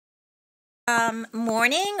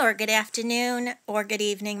Morning or good afternoon or good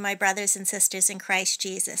evening, my brothers and sisters in Christ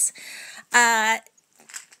Jesus.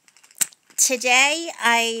 Today,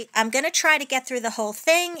 I'm going to try to get through the whole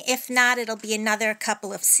thing. If not, it'll be another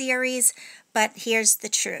couple of series, but here's the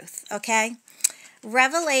truth, okay?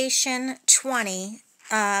 Revelation 20,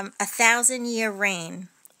 1,000-year reign,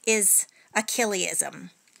 is Achilleism.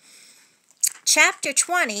 Chapter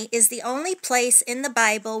 20 is the only place in the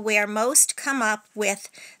Bible where most come up with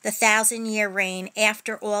the 1,000-year reign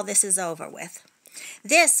after all this is over with.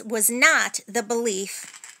 This was not the belief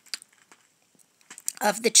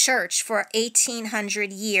of the church for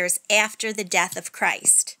 1,800 years after the death of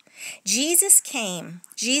Christ. Jesus came.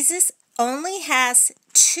 Jesus only has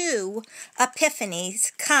two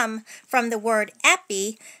epiphanies come from the word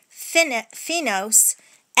epi, phenos.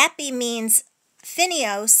 Epi means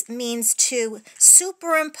Phinios means to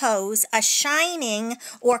superimpose a shining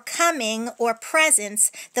or coming or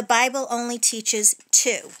presence. The Bible only teaches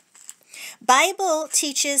two. Bible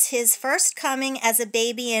teaches his first coming as a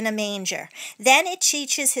baby in a manger. Then it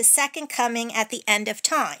teaches his second coming at the end of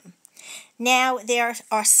time. Now, there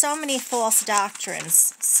are so many false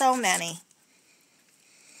doctrines, so many.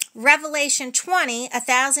 Revelation 20,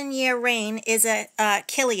 1,000-year reign, is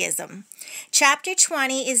Achilleism. Chapter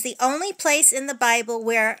 20 is the only place in the Bible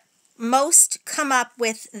where most come up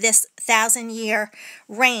with this 1,000-year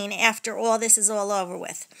reign after all this is all over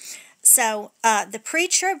with. So, the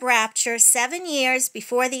pre-trib rapture, 7 years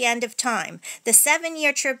before the end of time. The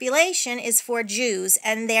 7-year tribulation is for Jews,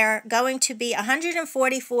 and there are going to be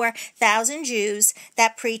 144,000 Jews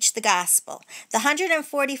that preach the gospel. The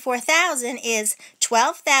 144,000 is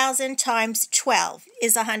 12,000 times 12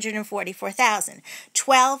 is 144,000.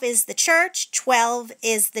 12 is the church. 12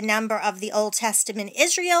 is the number of the Old Testament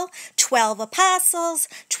Israel. 12 apostles.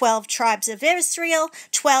 12 tribes of Israel.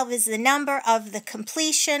 12 is the number of the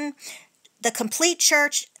completion. The complete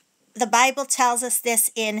church. The Bible tells us this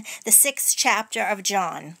in the 6th chapter of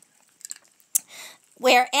John,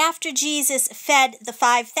 where after Jesus fed the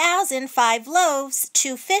 5,000, 5 loaves,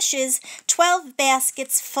 2 fishes, 12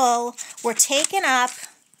 baskets full were taken up,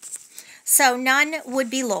 so none would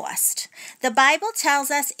be lost. The Bible tells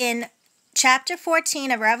us in chapter 14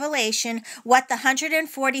 of Revelation what the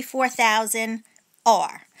 144,000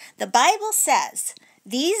 are. The Bible says,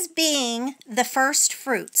 these being the first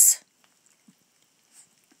fruits.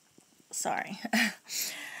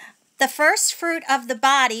 The first fruit of the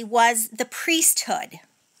body was the priesthood.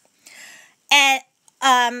 And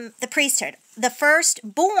the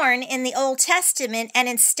firstborn in the Old Testament, and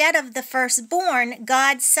instead of the firstborn,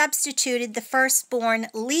 God substituted the firstborn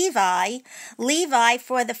Levi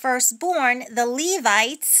for the firstborn. The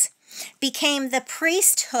Levites became the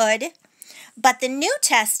priesthood, but the New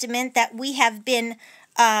Testament that we have been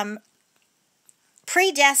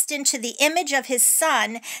predestined to the image of his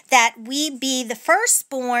Son, that we be the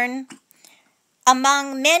firstborn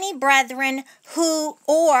among many brethren,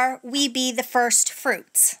 or we be the first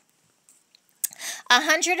fruits.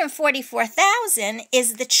 144,000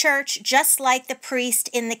 is the church, just like the priest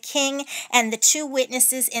in the king and the 2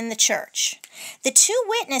 witnesses in the church. The 2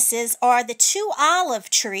 witnesses are the 2 olive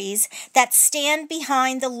trees that stand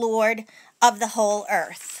behind the Lord of the whole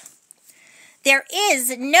earth. There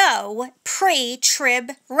is no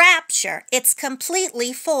pre-trib rapture. It's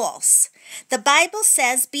completely false. The Bible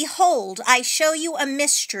says, behold, I show you a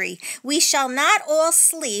mystery. We shall not all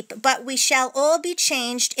sleep, but we shall all be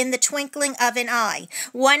changed in the twinkling of an eye.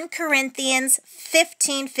 1 Corinthians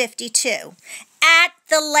 15:52. At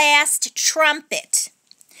the last trumpet.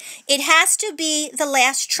 It has to be the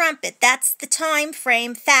last trumpet. That's the time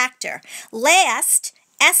frame factor. Last,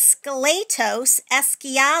 Eschatos,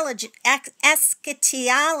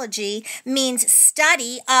 eschatology means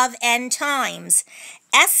study of end times.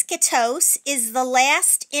 Eschatos is the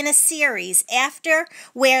last in a series, after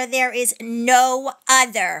where there is no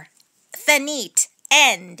other. Finite,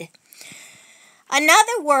 end.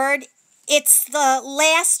 Another word, it's the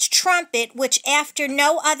last trumpet, which after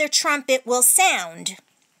no other trumpet will sound.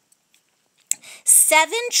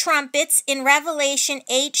 7 trumpets in Revelation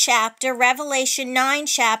 8 chapter, Revelation 9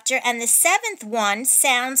 chapter, and the 7th one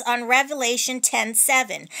sounds on Revelation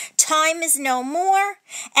 10:7. Time is no more,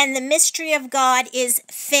 and the mystery of God is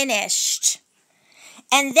finished.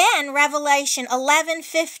 And then Revelation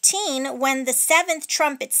 11:15, when the 7th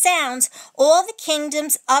trumpet sounds, all the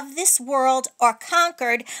kingdoms of this world are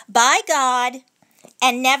conquered by God,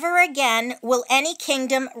 and never again will any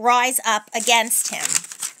kingdom rise up against him.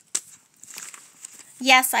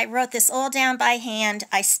 Yes, I wrote this all down by hand.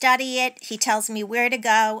 I study it. He tells me where to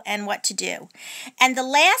go and what to do. And the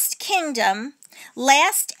last kingdom,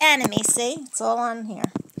 last enemy, see, it's all on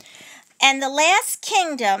here. And the last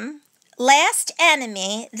kingdom, last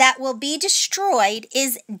enemy that will be destroyed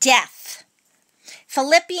is death.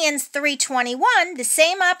 Philippians 3:21, the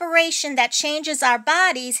same operation that changes our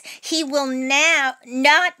bodies, he will now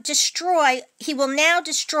destroy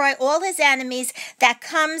all his enemies that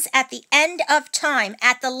comes at the end of time,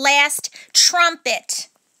 at the last trumpet.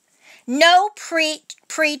 No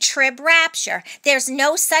pre-trib rapture. There's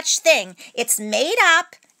no such thing. It's made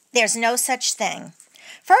up. There's no such thing.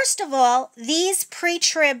 First of all, these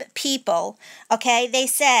pre-trib people, okay, they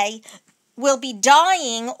say, will be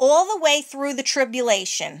dying all the way through the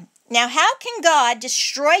tribulation. Now, how can God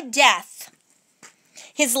destroy death,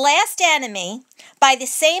 his last enemy, by the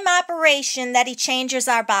same operation that he changes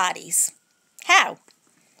our bodies? How?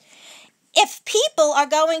 If people are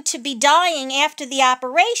going to be dying after the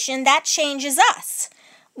operation, that changes us.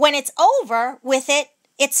 When it's over with it,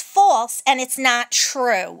 it's false and it's not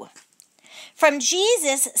true. From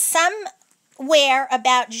Jesus, somewhere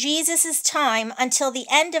about Jesus' time until the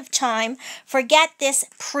end of time, forget this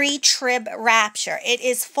pre-trib rapture. It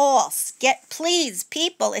is false. Please,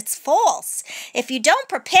 people, it's false. If you don't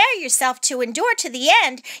prepare yourself to endure to the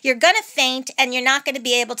end, you're going to faint and you're not going to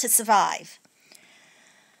be able to survive.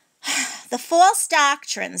 The false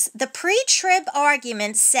doctrines, the pre-trib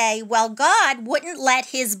arguments say, well, God wouldn't let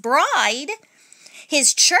his bride,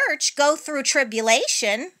 his church, go through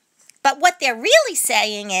tribulation. But what they're really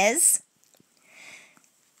saying is,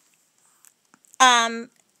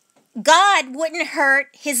 God wouldn't hurt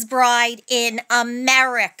his bride in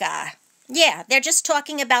America. Yeah, they're just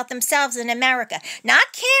talking about themselves in America,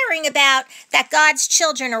 not caring about that God's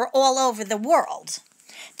children are all over the world.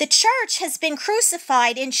 The church has been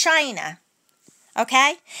crucified in China,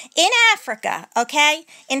 okay? In Africa, okay?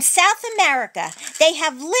 In South America, they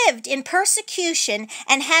have lived in persecution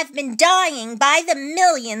and have been dying by the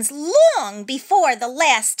millions long before the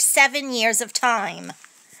last 7 years of time.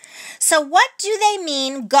 So what do they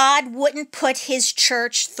mean God wouldn't put his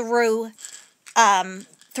church through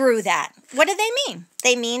that? What do they mean?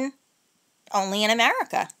 They mean only in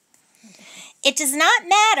America. It does not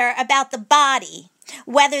matter about the body.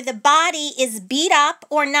 Whether the body is beat up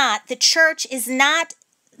or not, the church is not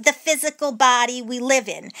the physical body we live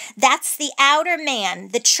in. That's the outer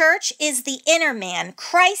man. The church is the inner man.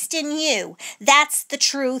 Christ in you. That's the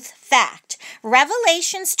truth fact.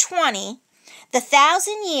 Revelations 20, the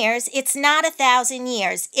 1,000 years, it's not 1,000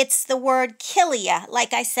 years. It's the word kilia,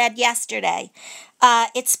 like I said yesterday.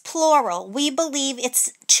 It's plural. We believe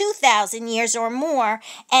it's 2,000 years or more,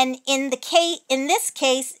 and in this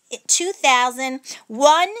case, 2,000,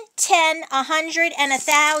 1, 10, 100, and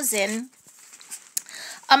 1,000.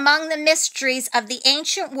 Among the mysteries of the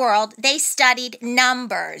ancient world, they studied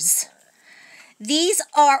numbers. These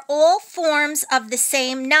are all forms of the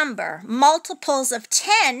same number. Multiples of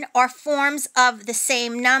 10 are forms of the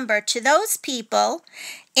same number to those people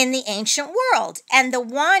in the ancient world. And the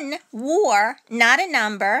one wore not a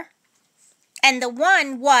number, and the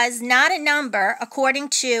one was not a number according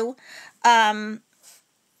to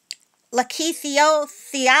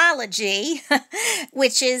Lachetheology,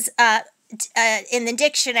 which is in the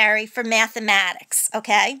dictionary for mathematics,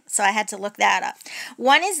 okay? So I had to look that up.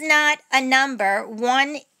 One is not a number.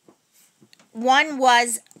 One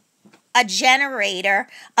was a generator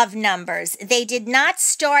of numbers. They did not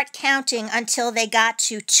start counting until they got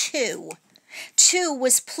to 2. 2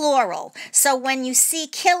 was plural. So when you see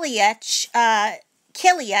kilia,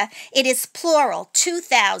 it is plural,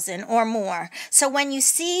 2,000 or more. So when you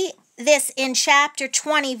see this in chapter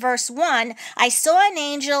 20, verse 1, I saw an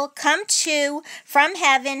angel come from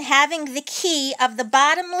heaven, having the key of the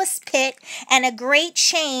bottomless pit and a great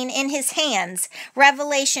chain in his hands.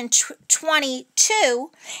 Revelation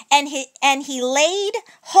 22, and he laid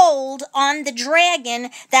hold on the dragon,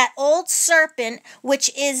 that old serpent, which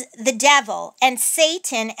is the devil and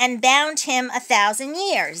Satan, and bound him 1,000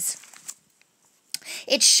 years.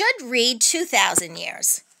 It should read 2,000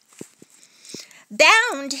 years.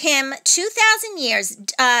 Bound him 2,000 years,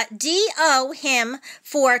 D-O him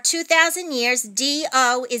for 2,000 years.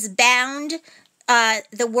 D-O is bound.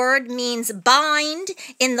 The word means bind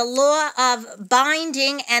in the law of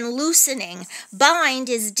binding and loosening. Bind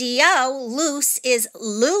is D-O, loose is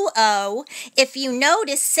Lu-O. If you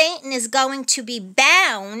notice, Satan is going to be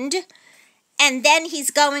bound, and then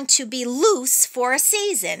he's going to be loose for a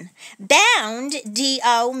season. Bound,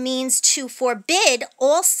 D-O, means to forbid,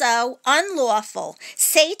 also unlawful.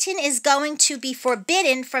 Satan is going to be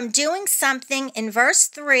forbidden from doing something. In verse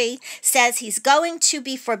 3, says he's going to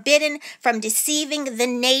be forbidden from deceiving the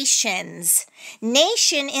nations.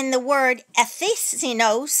 Nation, in the word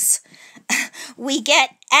ethnos, we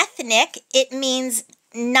get ethnic. It means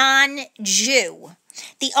non-Jew.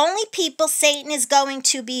 The only people Satan is going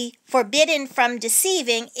to be forbidden from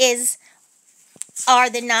deceiving are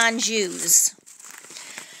the non-Jews.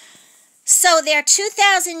 So their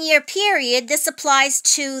 2,000-year period, this applies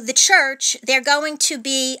to the church. They're going to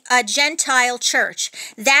be a Gentile church.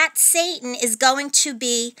 That Satan is going to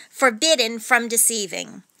be forbidden from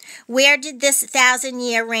deceiving. Where did this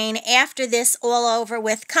 1,000-year reign after this all over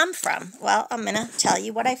with come from? Well, I'm going to tell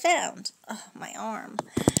you what I found. Oh, my arm.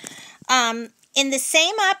 In the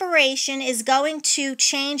same operation is going to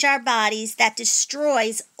change our bodies that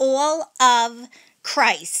destroys all of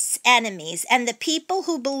Christ's enemies. And the people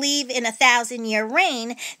who believe in a 1,000-year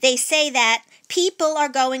reign, they say that people are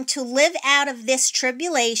going to live out of this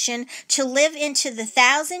tribulation, to live into the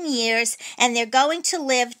 1,000 years, and they're going to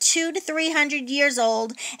live 200 to 300 years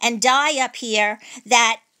old and die up here.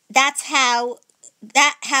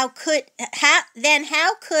 How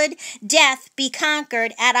could death be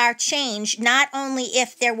conquered at our change? Not only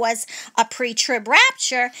if there was a pre-trib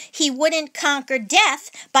rapture, he wouldn't conquer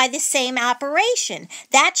death by the same operation.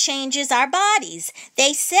 That changes our bodies.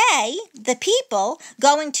 They say the people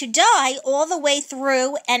going to die all the way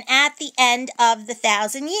through and at the end of the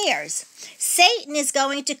 1,000 years. Satan is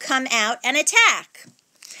going to come out and attack.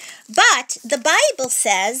 But the Bible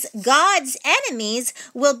says God's enemies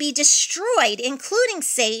will be destroyed, including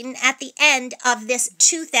Satan, at the end of this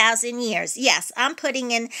 2,000 years. Yes, I'm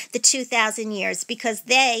putting in the 2,000 years because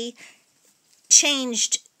they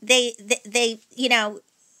changed,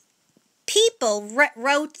 people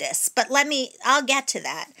wrote this, but I'll get to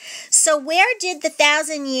that. So where did the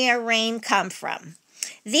 1,000-year reign come from?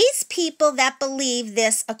 These people that believe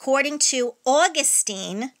this, according to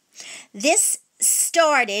Augustine, this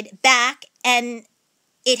started back, and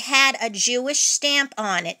it had a Jewish stamp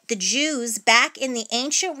on it. The Jews back in the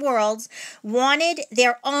ancient worlds wanted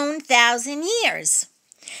their own 1,000 years.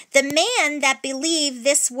 The men that believed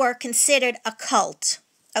this were considered a cult.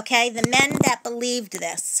 Okay, the men that believed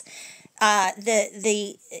this,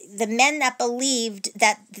 the men that believed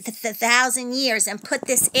that the 1,000 years and put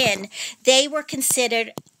this in, they were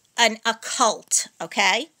considered a cult.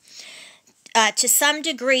 Okay. To some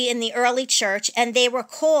degree in the early church, and they were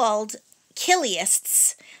called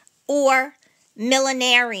Chiliasts or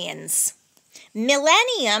millenarians.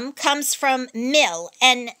 Millennium comes from mil,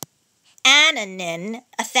 and ananin,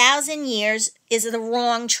 1,000 years, is the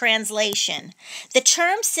wrong translation. The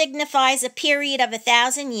term signifies a period of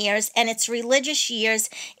 1,000 years, and its religious years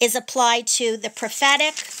is applied to the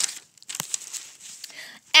prophetic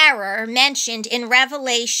error mentioned in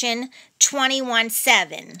Revelation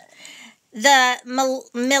 21:7. The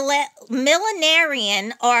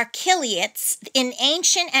millenarian or Chiliasts in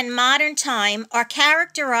ancient and modern time are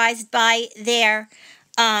characterized by their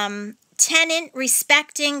tenet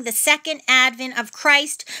respecting the second advent of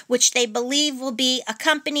Christ, which they believe will be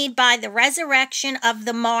accompanied by the resurrection of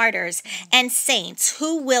the martyrs and saints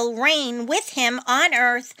who will reign with him on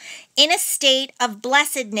earth in a state of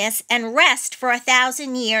blessedness and rest for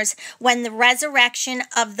 1,000 years, when the resurrection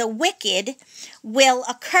of the wicked will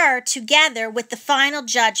occur together with the final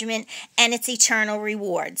judgment and its eternal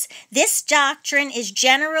rewards. This doctrine is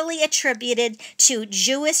generally attributed to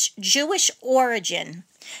Jewish origin.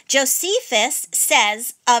 Josephus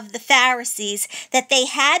says of the Pharisees that they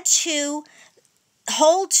had to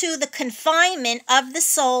hold to the confinement of the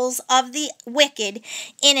souls of the wicked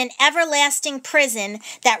in an everlasting prison,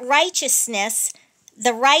 that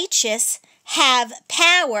the righteous have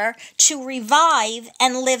power to revive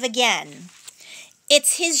and live again.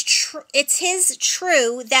 It's his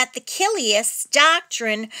true that the Chiliast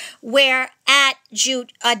doctrine wears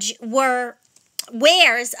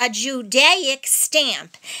a Judaic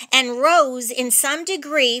stamp and rose in some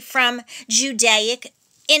degree from Judaic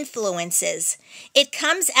influences. It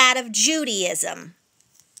comes out of Judaism.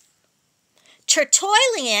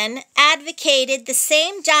 Tertullian advocated the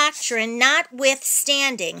same doctrine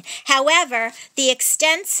notwithstanding. However, the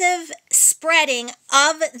extensive spreading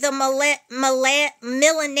of the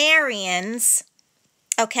millenarians,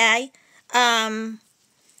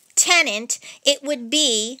 tenet, it would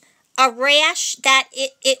be a rash that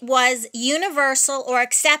it was universal or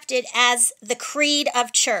accepted as the creed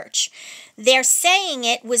of church. They're saying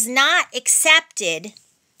it was not accepted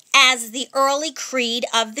as the early creed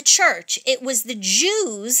of the church. It was the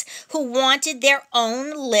Jews who wanted their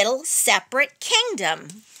own little separate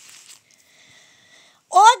kingdom.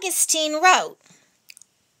 Augustine wrote,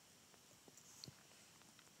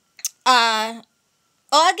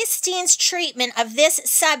 Augustine's treatment of this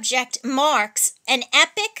subject marks an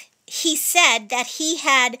epoch he said that he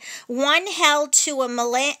had one held to a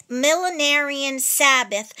millenarian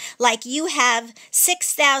Sabbath like you have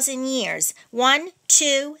 6,000 years. 1,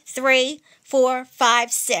 2, 3, 4,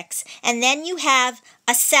 5, 6. And then you have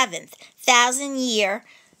a 7,000 year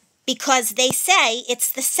because they say it's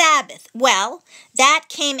the Sabbath. Well, that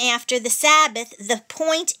came after the Sabbath. The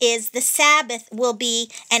point is the Sabbath will be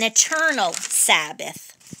an eternal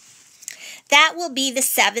Sabbath. That will be the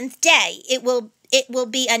seventh day. It will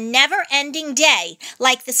be a never-ending day,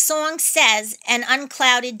 like the song says, an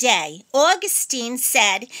unclouded day. Augustine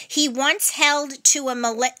said he once held to a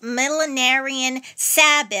millenarian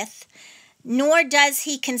Sabbath, nor does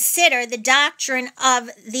he consider the doctrine of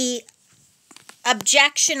the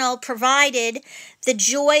objectional provided the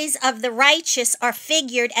joys of the righteous are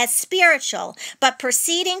figured as spiritual, but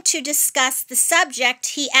proceeding to discuss the subject,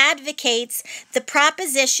 he advocates the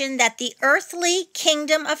proposition that the earthly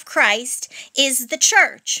kingdom of Christ is the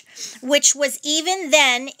church, which was even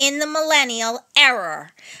then in the millennial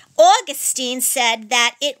error. Augustine said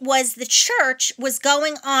that it was the church was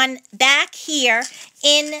going on back here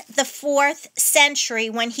in the 4th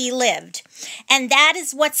century when he lived. And that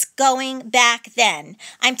is what's going back then.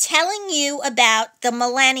 I'm telling you about the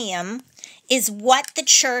millennium is what the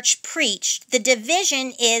church preached. The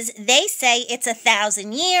division is they say it's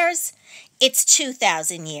 1,000 years. It's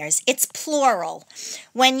 2,000 years. It's plural.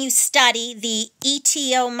 When you study the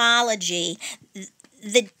etymology,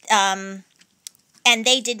 and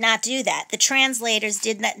they did not do that. The translators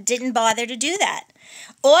didn't bother to do that.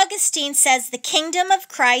 Augustine says the kingdom of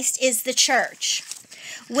Christ is the church,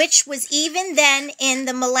 which was even then in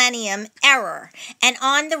the millennium error and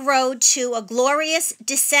on the road to a glorious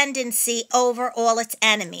descendancy over all its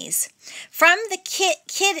enemies. From the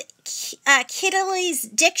Kittley's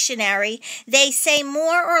dictionary, they say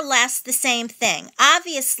more or less the same thing.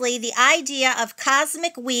 Obviously, the idea of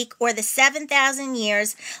cosmic week or the 7,000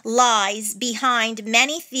 years lies behind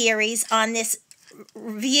many theories on this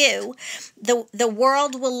view. The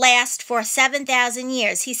world will last for 7,000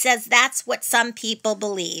 years. He says that's what some people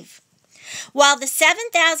believe. While the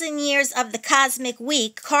 7,000 years of the cosmic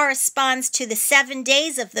week corresponds to the 7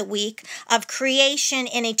 days of the week of creation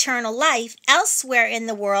in eternal life, elsewhere in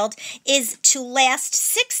the world is to last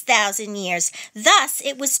 6,000 years. Thus,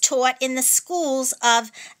 it was taught in the schools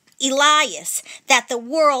of Elias that the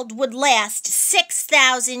world would last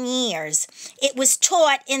 6,000 years. It was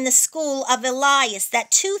taught in the school of Elias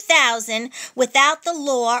that 2,000 without the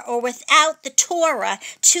law or without the Torah,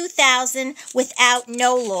 2,000 without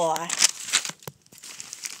no law.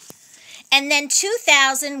 And then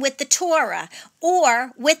 2,000 with the Torah,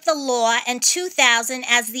 or with the law, and 2,000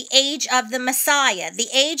 as the age of the Messiah. The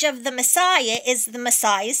age of the Messiah is the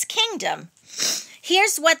Messiah's kingdom.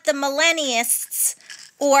 Here's what the millennialists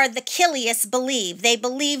or the Killius believe. They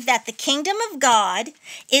believe that the kingdom of God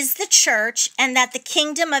is the church and that the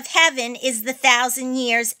kingdom of heaven is the 1,000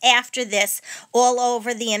 years after this, all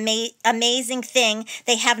over the amazing thing.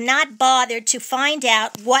 They have not bothered to find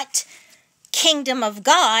out what kingdom of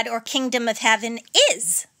God or kingdom of heaven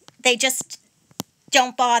is. They just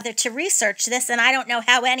don't bother to research this, and I don't know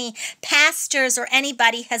how any pastors or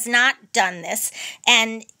anybody has not done this,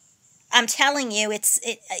 and I'm telling you,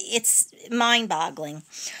 it's mind-boggling.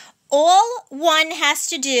 All one has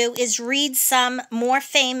to do is read some more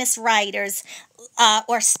famous writers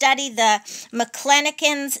or study the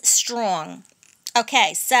McClanahan's Strong.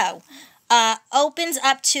 Okay, so opens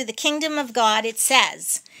up to the kingdom of God. It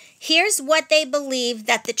says, here's what they believe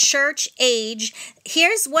that the church age,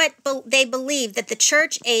 they believe that the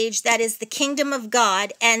church age, that is the kingdom of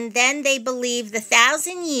God, and then they believe the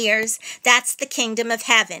 1,000 years, that's the kingdom of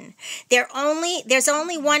heaven. There's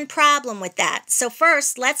only one problem with that. So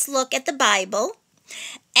first, let's look at the Bible,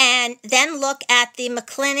 and then look at the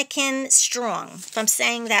McClanahan Strong. If I'm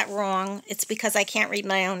saying that wrong, it's because I can't read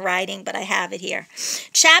my own writing, but I have it here.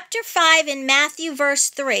 Chapter 5 in Matthew, verse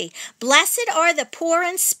 3. Blessed are the poor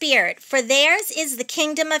in spirit, for theirs is the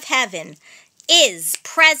kingdom of heaven. Is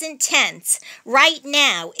present tense. Right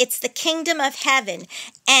now, it's the kingdom of heaven.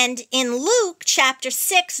 And in Luke, chapter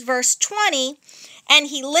 6, verse 20, and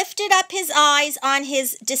he lifted up his eyes on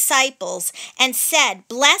his disciples and said,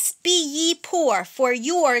 Blessed be ye poor, for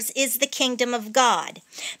yours is the kingdom of God.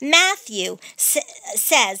 Matthew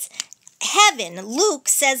says heaven. Luke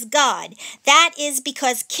says God. That is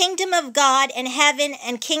because kingdom of God and heaven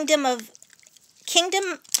and kingdom of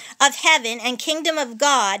heaven and kingdom of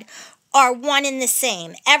God are one and the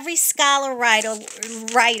same. Every scholar writer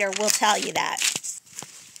will tell you that.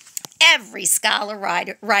 Every scholar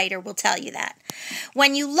writer will tell you that.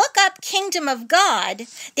 When you look up kingdom of God,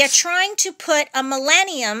 they're trying to put a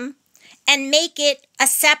millennium and make it a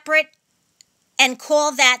separate and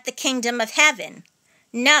call that the kingdom of heaven.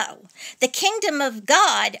 No, the kingdom of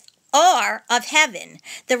God are of heaven.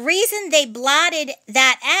 The reason they blotted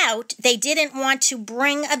that out, they didn't want to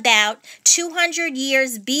bring about 200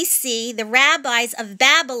 years BC, the rabbis of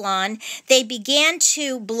Babylon, they began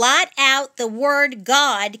to blot out the word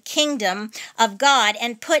God, kingdom of God,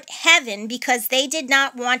 and put heaven because they did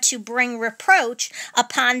not want to bring reproach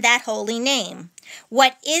upon that holy name.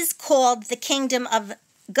 What is called the kingdom of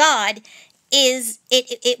God is,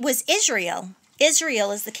 it was Israel.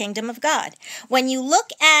 Israel is the kingdom of God. When you look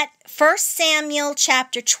at 1 Samuel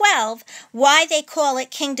chapter 12, why they call it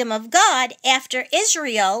kingdom of God, after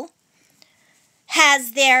Israel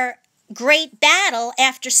has their great battle,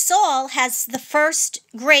 after Saul has the first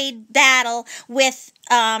great battle with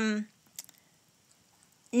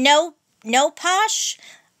Nopash,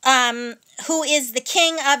 who is the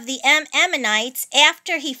king of the Ammonites.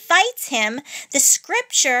 After he fights him, the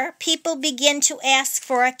scripture, people begin to ask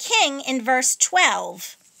for a king in verse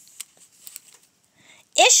 12.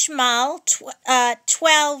 Ishmael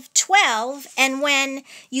 12:12, and when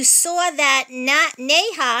you saw that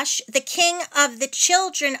Nahash, the king of the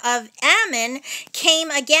children of Ammon,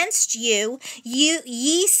 came against you,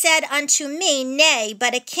 ye said unto me, Nay,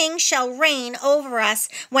 but a king shall reign over us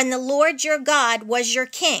when the Lord your God was your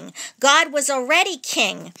king. God was already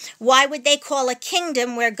king. Why would they call a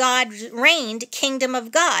kingdom where God reigned kingdom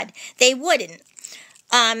of God? They wouldn't.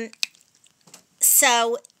 In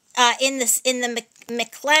the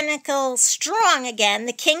McClenical Strong again,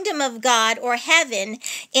 the kingdom of God or heaven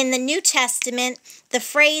in the New Testament, the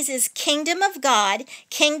phrase is kingdom of God,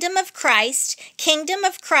 kingdom of Christ,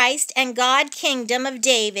 and God kingdom of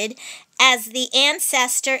David as the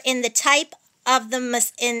ancestor in the type of the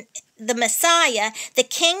Messiah. The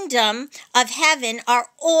kingdom of heaven are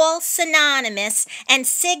all synonymous and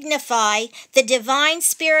signify the divine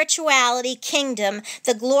spirituality kingdom.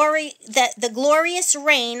 The glorious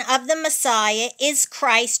reign of the Messiah is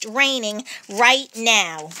Christ reigning right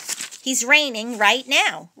now. He's reigning right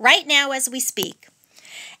now as we speak.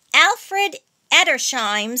 Alfred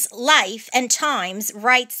Edersheim's Life and Times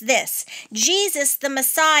writes this: Jesus the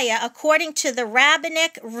Messiah, according to the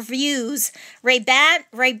rabbinic views, rabbinic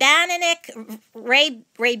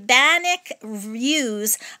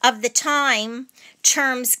views of the time,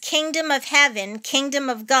 terms kingdom of heaven, kingdom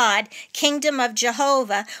of God, kingdom of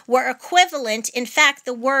Jehovah were equivalent. In fact,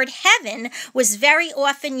 the word heaven was very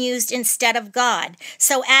often used instead of God,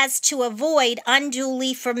 so as to avoid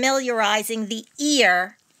unduly familiarizing the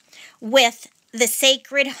ear with the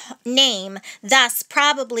sacred name, thus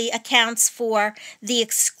probably accounts for the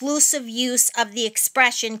exclusive use of the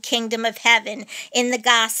expression kingdom of heaven in the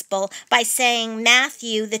gospel by saying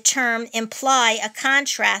Matthew, the term imply a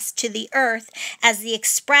contrast to the earth as the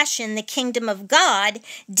expression the kingdom of God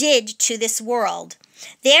did to this world.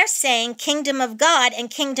 They're saying kingdom of God and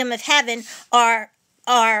kingdom of heaven are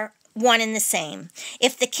one and the same.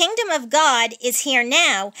 If the kingdom of God is here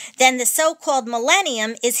now, then the so-called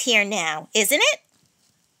millennium is here now, isn't it?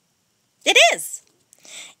 It is.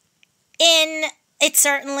 It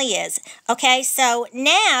certainly is. Okay, so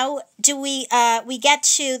now we get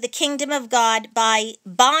to the kingdom of God by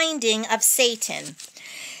binding of Satan.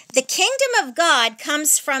 The kingdom of God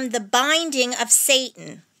comes from the binding of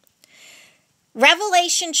Satan.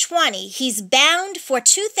 Revelation 20, he's bound for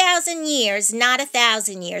 2,000 years, not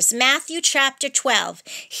 1,000 years. Matthew chapter 12,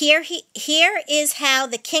 here is how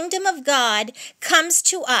the kingdom of God comes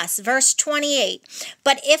to us. Verse 28,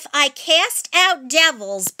 but if I cast out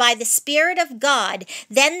devils by the Spirit of God,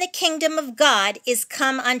 then the kingdom of God is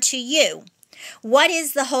come unto you. What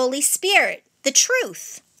is the Holy Spirit? The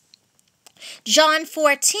truth. John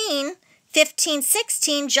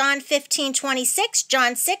 14:15-16, John 15:26,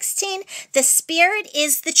 John 16, the Spirit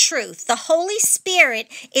is the truth. The Holy Spirit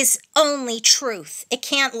is only truth. It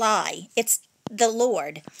can't lie. It's the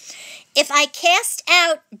Lord. If I cast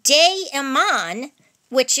out daemon,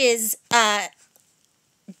 which is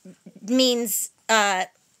means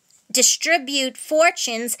distribute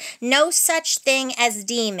fortunes, no such thing as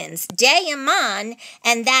demons. Daemon,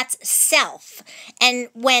 and that's self. And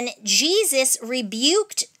when Jesus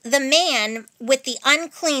rebuked the man with the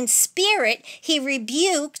unclean spirit, he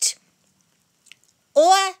rebuked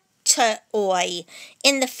oitoi.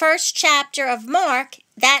 In the first chapter of Mark,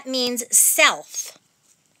 that means self.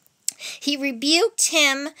 He rebuked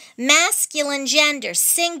him masculine gender,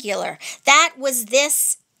 singular. That was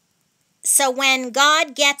this So when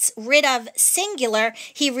God gets rid of singular,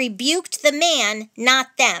 he rebuked the man,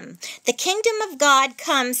 not them. The kingdom of God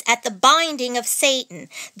comes at the binding of Satan.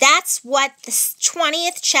 That's what the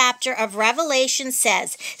 20th chapter of Revelation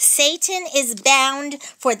says. Satan is bound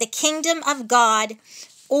for the kingdom of God,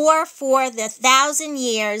 or for the 1,000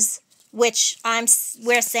 years, which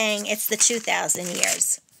we're saying it's the 2,000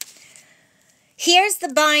 years. Here's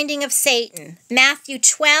the binding of Satan. Matthew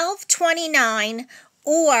 12:29,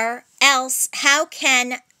 or else how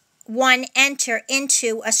can one enter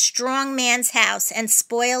into a strong man's house and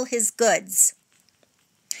spoil his goods?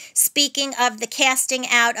 Speaking of the casting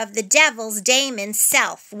out of the devils, demons,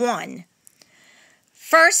 self, 1.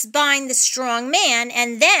 First bind the strong man,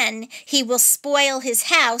 and then he will spoil his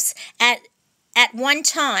house at one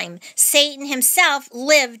time. Satan himself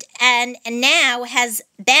lived and now has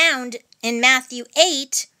bound in Matthew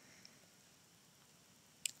 8.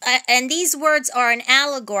 And these words are an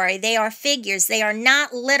allegory. They are figures. They are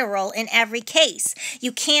not literal in every case.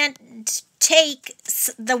 You can't take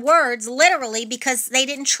the words literally because they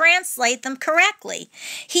didn't translate them correctly.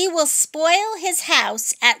 He will spoil his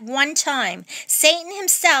house at one time. Satan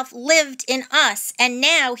himself lived in us, and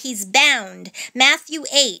now he's bound. Matthew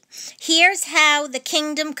 8. Here's how the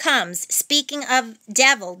kingdom comes. Speaking of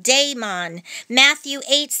devil, daemon. Matthew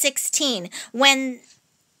 8:16. When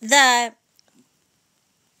the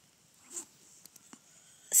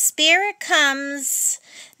Spirit comes,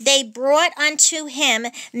 they brought unto him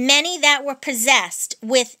many that were possessed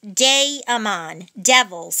with daemon,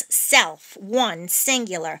 devils, self, 1,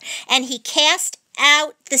 singular. And he cast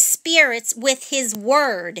out the spirits with his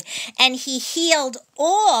word, and he healed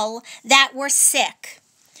all that were sick.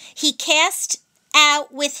 He cast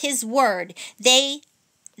out with his word. The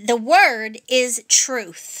word is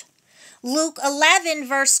truth. Luke 11,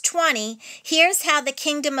 verse 20, here's how the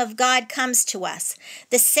kingdom of God comes to us.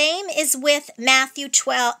 The same is with Matthew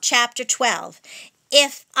 12, chapter 12.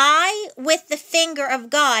 If I, with the finger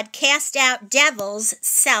of God, cast out devils,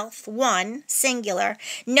 self, 1, singular,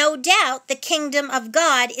 no doubt the kingdom of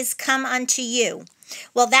God is come unto you.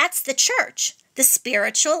 Well, that's the church, the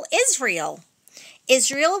spiritual Israel.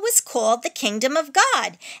 Israel was called the kingdom of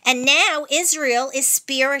God, and now Israel is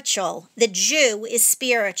spiritual. The Jew is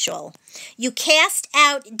spiritual. You cast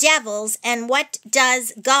out devils, and what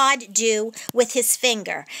does God do with his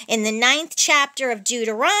finger? In the 9th chapter of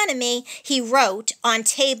Deuteronomy, he wrote on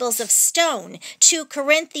tables of stone. 2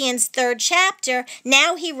 Corinthians 3rd chapter,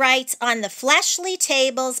 now he writes on the fleshly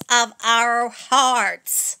tables of our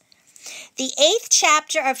hearts. The 8th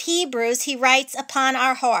chapter of Hebrews, he writes upon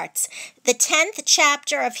our hearts. The 10th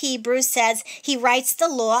chapter of Hebrews says he writes the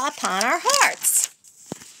law upon our hearts.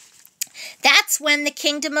 That's when the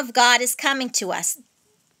kingdom of God is coming to us.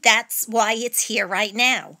 That's why it's here right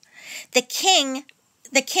now. The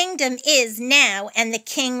kingdom is now, and the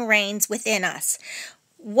king reigns within us.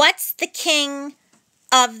 What's the king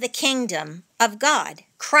of the kingdom of God?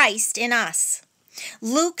 Christ in us.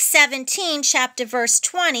 Luke 17, chapter verse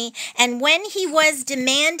 20, and when he was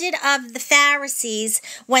demanded of the Pharisees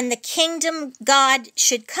when the kingdom God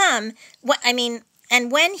should come,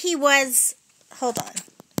 and when he was,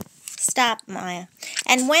 stop, Maya.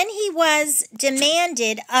 And when he was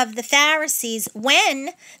demanded of the Pharisees when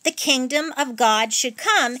the kingdom of God should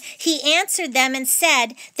come, he answered them and said,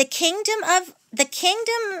 the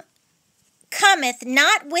kingdom cometh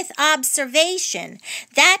not with observation.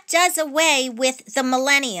 That does away with the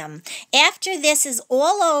millennium. After this is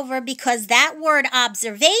all over, because that word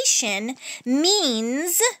observation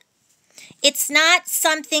means it's not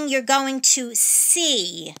something you're going to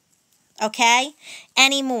see, okay,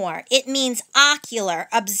 anymore. It means ocular,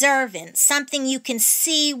 observant, something you can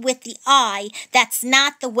see with the eye. That's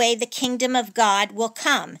not the way the kingdom of God will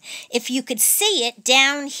come. If you could see it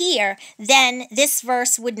down here, then this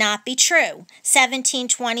verse would not be true.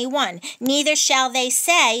 17:21, neither shall they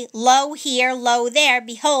say, lo here, lo there.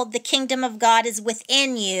 Behold, the kingdom of God is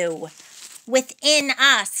within you, within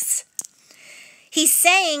us. He's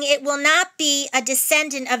saying it will not be a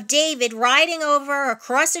descendant of David riding over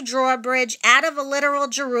across a drawbridge out of a literal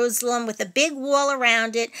Jerusalem with a big wall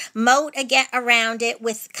around it, moat around it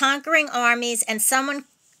with conquering armies, and someone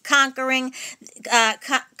carrying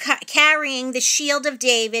the shield of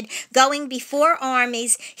David, going before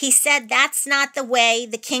armies. He said that's not the way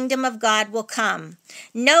the kingdom of God will come.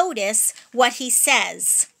 Notice what he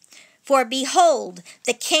says. For behold,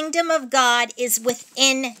 the kingdom of God is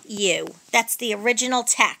within you. That's the original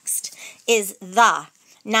text, is the,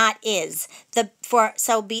 not is.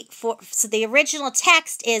 So the original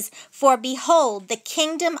text is, for behold, the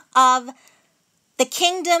kingdom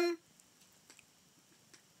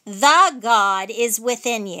the God is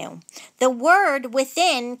within you. The word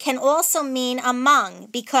within can also mean among,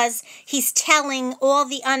 because he's telling all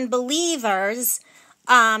the unbelievers,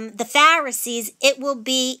 the Pharisees, it will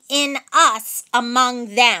be in us,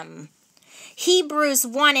 among them. Hebrews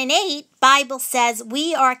 1:8, Bible says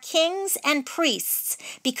we are kings and priests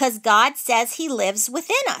because God says he lives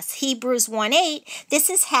within us. Hebrews 1:8, this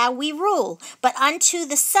is how we rule. But unto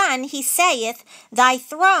the Son he saith, thy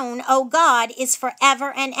throne, O God, is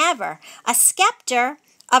forever and ever. A scepter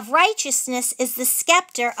of righteousness is the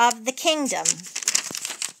scepter of the kingdom.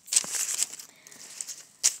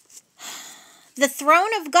 The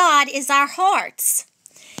throne of God is our hearts.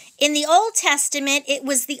 In the Old Testament, it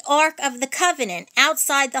was the Ark of the Covenant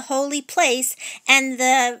outside the holy place, and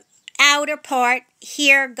the outer part,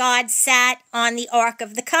 here God sat on the Ark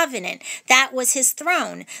of the Covenant. That was his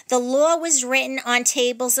throne. The law was written on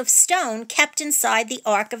tables of stone kept inside the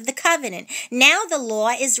Ark of the Covenant. Now the law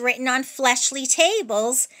is written on fleshly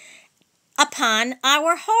tables upon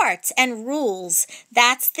our hearts and rules.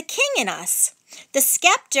 That's the king in us. The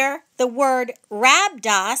scepter, the word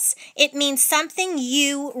rabdos, it means something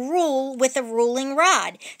you rule with a ruling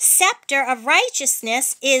rod. Scepter of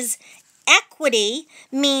righteousness is equity,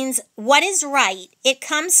 means what is right. It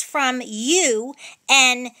comes from you,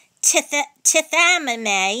 and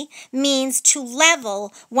tithamime means to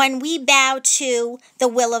level when we bow to the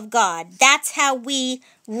will of God. That's how we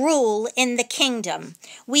rule in the kingdom.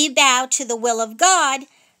 We bow to the will of God.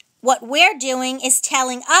 What we're doing is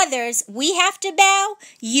telling others, we have to bow,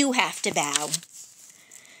 you have to bow.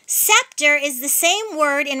 Scepter is the same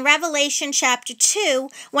word in Revelation chapter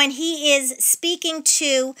 2 when he is speaking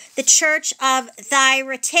to the church of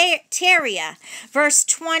Thyatira. Verse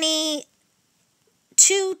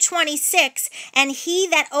 22:26, and he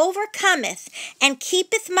that overcometh and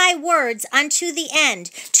keepeth my words unto the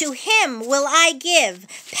end, to him will I give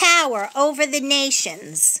power over the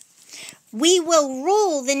nations. We will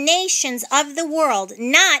rule the nations of the world,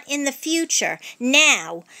 not in the future.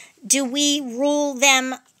 Now, do we rule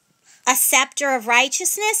them a scepter of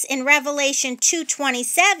righteousness? In Revelation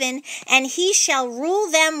 2:27, and he shall rule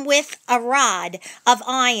them with a rod of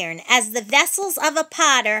iron, as the vessels of a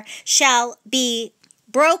potter shall be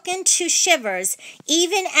broken to shivers,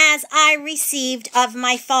 even as I received of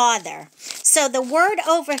my Father. So the word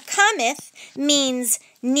overcometh means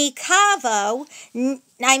Nikaio,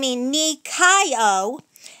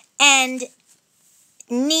 and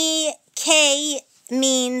Nike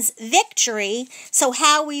means victory. So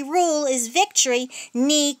how we rule is victory.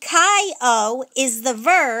 Nikaio is the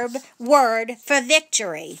word for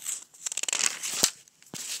victory.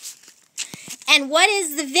 And what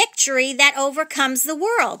is the victory that overcomes the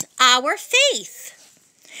world? Our faith.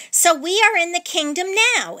 So we are in the kingdom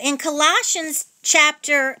now. In Colossians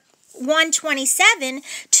chapter 1:27,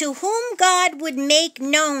 to whom God would make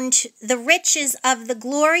known the riches of the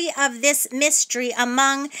glory of this mystery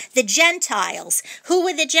among the Gentiles. Who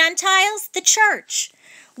were the Gentiles? The church,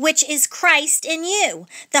 which is Christ in you,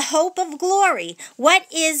 the hope of glory. What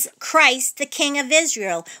is Christ, the King of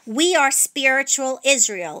Israel? We are spiritual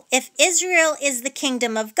Israel. If Israel is the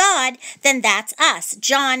kingdom of God, then that's us.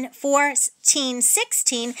 John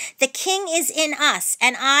 14:16, the King is in us,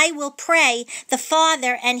 and I will pray the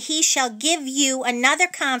Father, and he shall give you another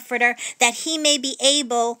comforter, that he may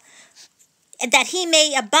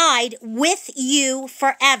abide with you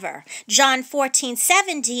forever. John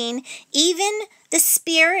 14:17, even the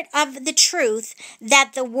Spirit of the truth,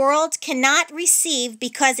 that the world cannot receive,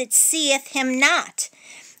 because it seeth him not,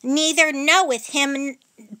 neither knoweth him,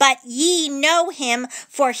 but ye know him,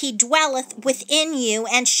 for he dwelleth within you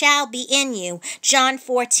and shall be in you. John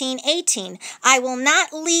 14:18, I will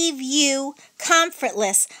not leave you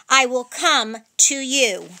comfortless, I will come to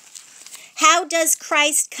you. How does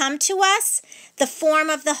Christ come to us? The form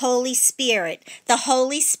of the Holy Spirit. The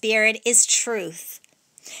Holy Spirit is truth.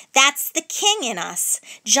 That's the King in us.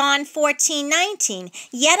 John 14:19,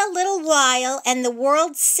 yet a little while, and the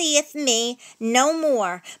world seeth me no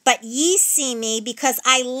more, but ye see me, because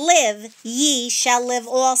I live, ye shall live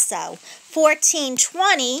also.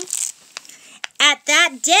 14:20, at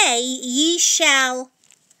that day ye shall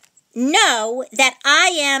know that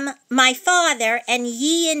I am my Father, and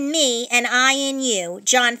ye in me, and I in you.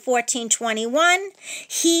 John 14:21,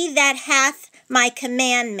 he that hath my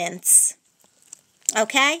commandments.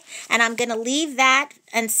 Okay, and I'm going to leave that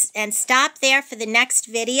and stop there for the next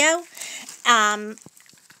video.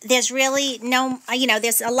 There's really no,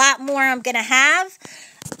 there's a lot more I'm going to have,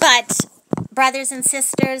 but brothers and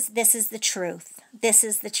sisters, this is the truth. This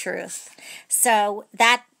is the truth. So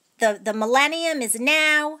that the millennium is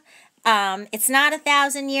now. It's not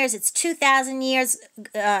 1,000 years, it's 2,000 years,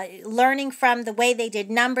 learning from the way they did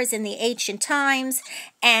numbers in the ancient times.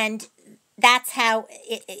 And that's how,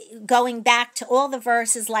 going back to all the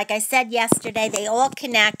verses, like I said yesterday, they all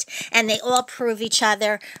connect and they all prove each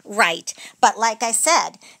other right. But like I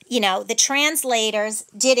said, the translators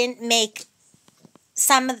didn't make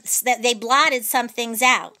they blotted some things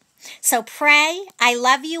out. So pray. I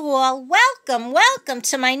love you all. Welcome, welcome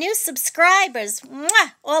to my new subscribers.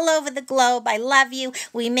 Mwah! All over the globe. I love you.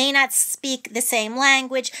 We may not speak the same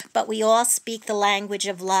language, but we all speak the language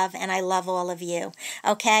of love, and I love all of you.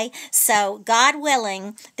 Okay? So God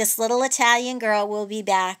willing, this little Italian girl will be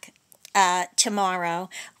back tomorrow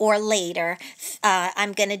or later.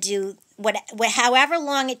 I'm going to do however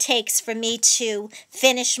long it takes for me to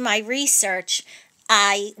finish my research.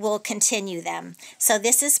 I will continue them. So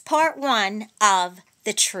this is part 1 of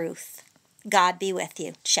The Truth. God be with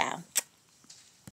you. Ciao.